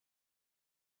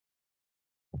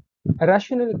A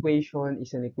rational equation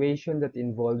is an equation that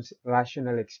involves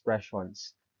rational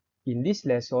expressions. In this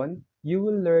lesson, you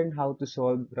will learn how to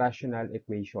solve rational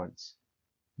equations.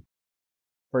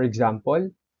 For example,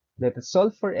 let us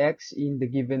solve for x in the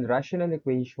given rational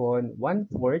equation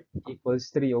 1/4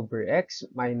 equals 3 over x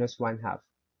minus 1/2.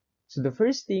 So the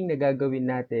first thing na gagawin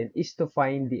natin is to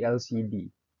find the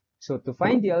LCD. So to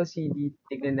find the LCD,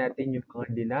 tignan natin yung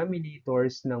mga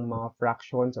denominators ng mga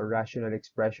fractions or rational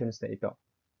expressions na ito.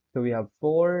 So we have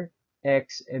 4,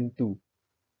 x, and 2.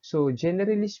 So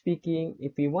generally speaking,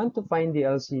 if we want to find the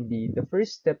LCD, the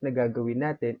first step na gagawin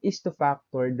natin is to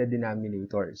factor the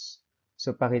denominators.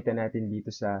 So pakita natin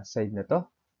dito sa side na to.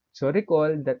 So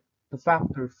recall that to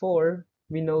factor 4,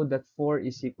 we know that 4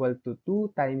 is equal to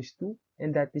 2 times 2,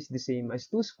 and that is the same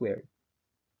as 2 squared.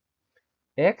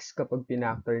 X, kapag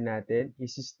pinactor natin,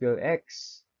 is still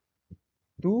x.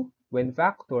 2, when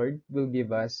factored, will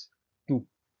give us 2.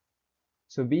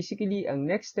 So basically, ang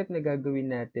next step na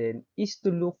gagawin natin is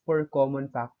to look for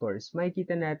common factors.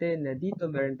 Makikita natin na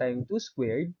dito meron tayong 2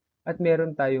 squared at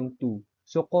meron tayong 2.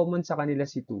 So common sa kanila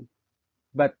si 2.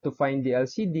 But to find the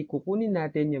LCD, kukunin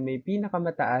natin yung may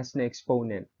pinakamataas na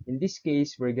exponent. In this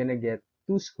case, we're gonna get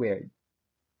 2 squared.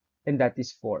 And that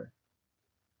is 4.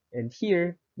 And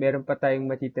here, meron pa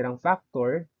tayong matitirang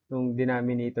factor ng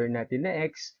denominator natin na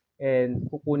x, and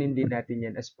kukunin din natin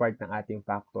yan as part ng ating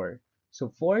factor. So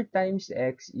 4 times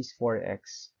x is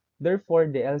 4x.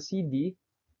 Therefore, the LCD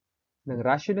ng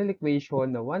rational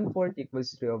equation na 1/4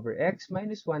 equals 3 over x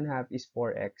minus 1/2 is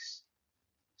 4x.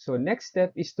 So next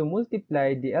step is to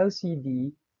multiply the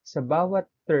LCD sa bawat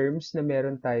terms na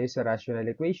meron tayo sa rational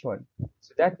equation.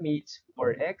 So that means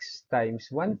 4x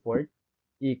times 1/4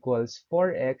 equals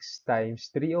 4x times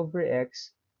 3 over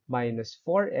x minus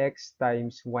 4x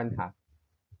times 1/2.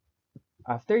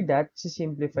 After that,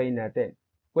 simplify natin.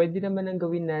 Pwede naman ang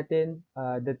gawin natin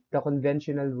the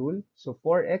conventional rule. So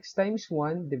 4x times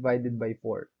 1 divided by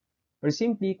 4. Or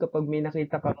simply, kapag may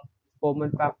nakita kang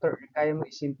common factor, or kaya mo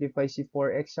i-simplify si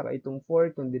 4x saka itong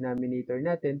 4, itong denominator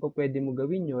natin, pwede mo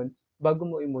gawin yon bago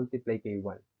mo i-multiply kay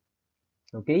 1.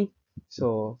 Okay?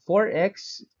 So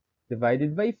 4x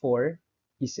divided by 4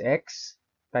 is x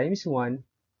times 1,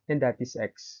 and that is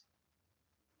x.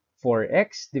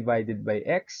 4x divided by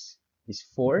x is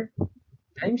 4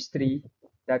 times 3,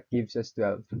 that gives us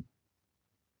 12.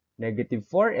 Negative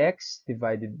 4x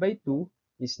divided by 2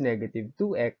 is negative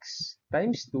 2x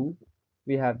times 2,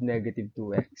 we have negative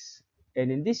 2x. And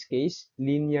in this case,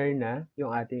 linear na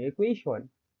yung ating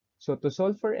equation. So to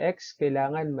solve for x,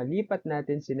 kailangan malipat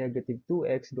natin si negative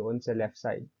 2x doon sa left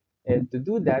side. And to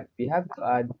do that, we have to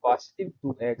add positive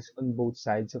 2x on both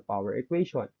sides of our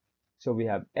equation. So we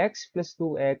have x plus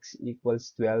 2x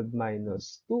equals 12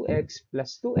 minus 2x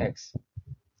plus 2x.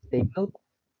 Take note,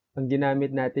 ang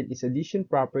ginamit natin is addition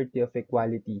property of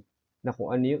equality, na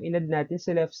kung ano yung inad natin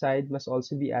sa left side must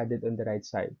also be added on the right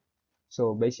side.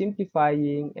 So by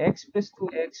simplifying x plus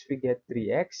 2x, we get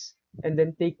 3x. And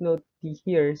then take note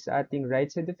here sa ating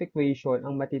right side of equation,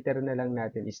 ang matitira na lang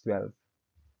natin is 12.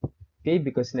 Okay,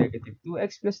 because negative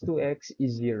 2x plus 2x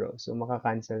is 0. So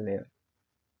makakancel na yun.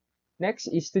 Next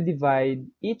is to divide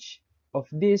each of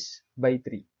this by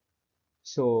 3.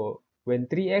 So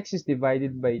when 3x is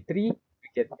divided by 3, we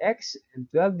get x, and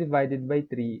 12 divided by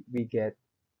 3, we get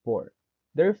 4.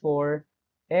 Therefore,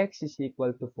 x is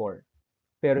equal to 4.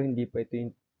 Pero hindi pa ito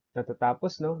yung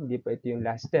natatapos, no? Hindi pa ito yung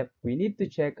last step. We need to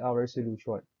check our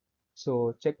solution.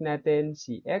 So, check natin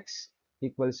si x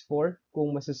equals 4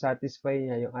 kung masasatisfy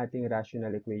niya yung ating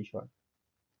rational equation.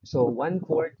 So,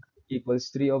 1/4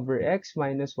 equals 3 over x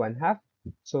minus 1/2.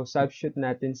 So, substitute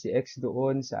natin si x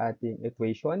doon sa ating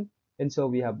equation. And so,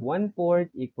 we have 1/4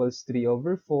 equals 3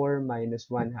 over 4 minus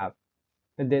 1/2.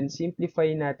 And then, simplify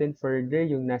natin further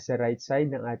yung nasa right side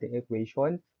ng ating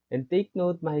equation. And take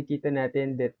note, makikita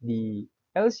natin that the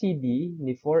LCD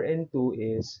ni 4 and 2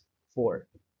 is 4.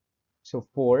 So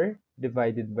 4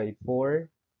 divided by 4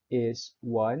 is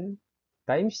 1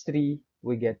 times 3,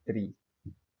 we get 3.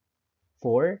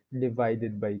 4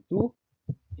 divided by 2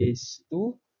 is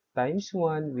 2 times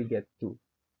 1, we get 2.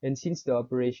 And since the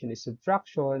operation is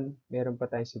subtraction, meron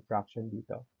pa tayong subtraction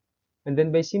dito. And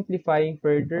then by simplifying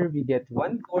further, we get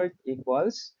 1/4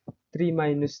 equals 3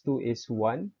 minus 2 is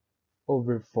 1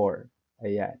 over 4.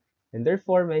 Ayan. And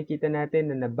therefore, makikita natin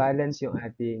na nabalance yung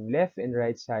ating left and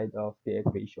right side of the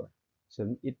equation.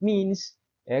 So it means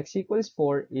x equals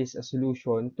 4 is a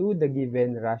solution to the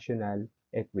given rational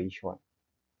equation.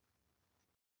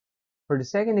 For the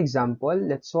second example,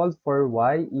 let's solve for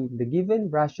y in the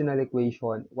given rational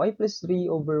equation y plus 3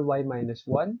 over y minus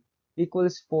 1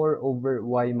 equals 4 over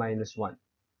y minus 1.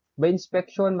 By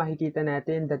inspection, makikita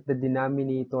natin that the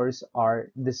denominators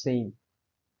are the same,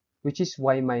 which is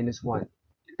y minus 1.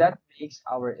 That makes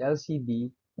our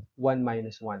LCD 1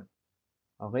 minus 1.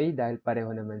 Okay, dahil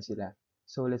pareho naman sila.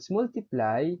 So let's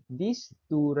multiply these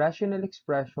two rational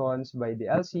expressions by the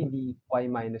LCD y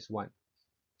minus 1.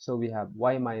 So we have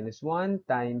y minus 1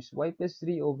 times y plus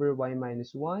 3 over y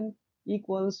minus 1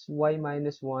 equals y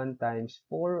minus 1 times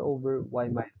 4 over y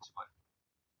minus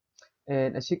 1.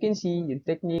 And as you can see, yung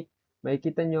technique,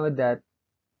 makikita nyo that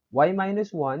y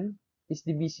minus 1 is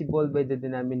divisible by the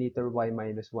denominator y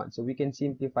minus 1. So we can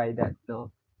simplify that, no?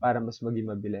 Para mas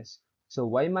maging mabilis. So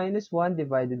y minus 1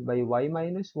 divided by y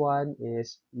minus 1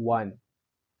 is 1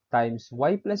 times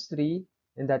y plus 3,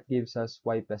 and that gives us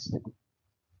y plus 3.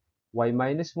 Y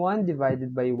minus 1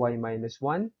 divided by y minus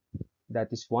 1, that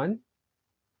is 1,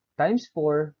 times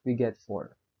 4, we get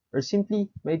 4. Or simply,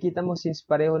 makikita mo since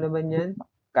pareho naman yan,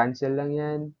 cancel lang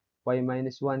yan, y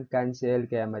minus 1 cancel,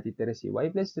 kaya matitira si y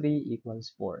plus 3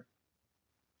 equals 4.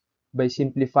 By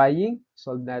simplifying,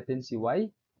 solve natin si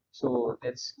y. So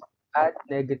let's add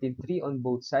negative 3 on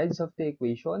both sides of the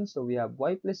equation. So we have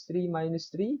y plus 3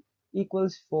 minus 3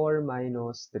 equals 4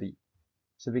 minus 3.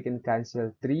 So we can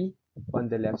cancel 3 on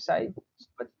the left side.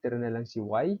 So matitira na lang si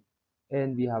y.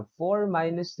 And we have 4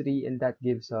 minus 3, and that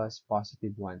gives us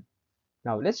positive 1.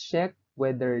 Now let's check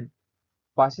whether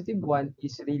positive 1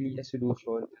 is really a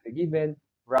solution to the given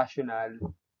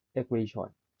rational equation.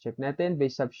 Check natin by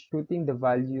substituting the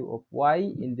value of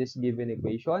y in this given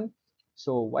equation.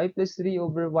 So, y plus 3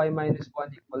 over y minus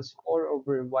 1 equals 4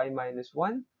 over y minus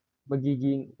 1.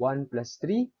 Magiging 1 plus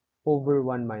 3 over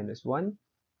 1 minus 1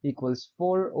 equals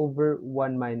 4 over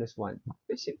 1 minus 1.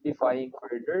 By simplifying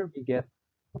further, we get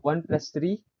 1 plus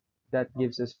 3. That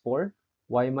gives us 4.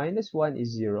 Y minus 1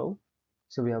 is 0.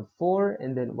 So we have 4,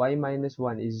 and then y minus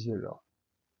 1 is 0.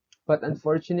 But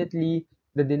unfortunately,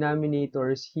 the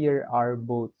denominators here are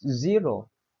both 0.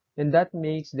 And that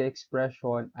makes the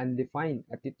expression undefined.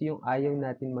 At ito yung ayaw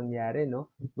natin mangyari, no?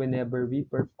 Whenever we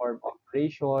perform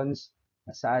operations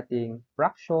sa ating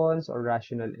fractions or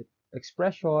rational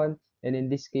expression, and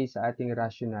in this case, sa ating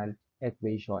rational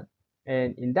equation.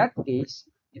 And in that case,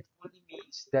 it only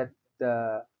means that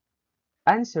the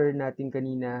answer natin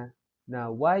kanina na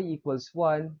y equals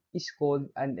 1 is called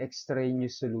an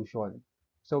extraneous solution.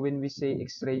 So when we say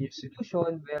extraneous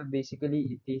solution, well,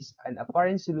 basically it is an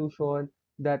apparent solution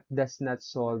that does not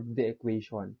solve the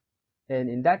equation. And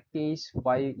in that case,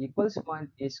 y equals 1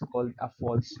 is called a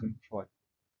false solution.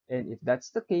 And if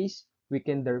that's the case, we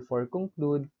can therefore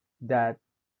conclude that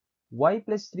y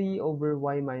plus 3 over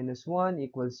y minus 1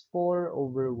 equals 4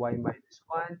 over y minus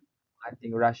 1.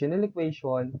 Ating rational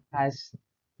equation has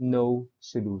no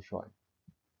solution.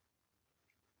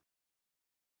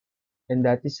 And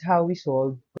that is how we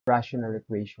solve rational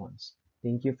equations.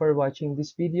 Thank you for watching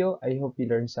this video. I hope you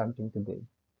learned something today.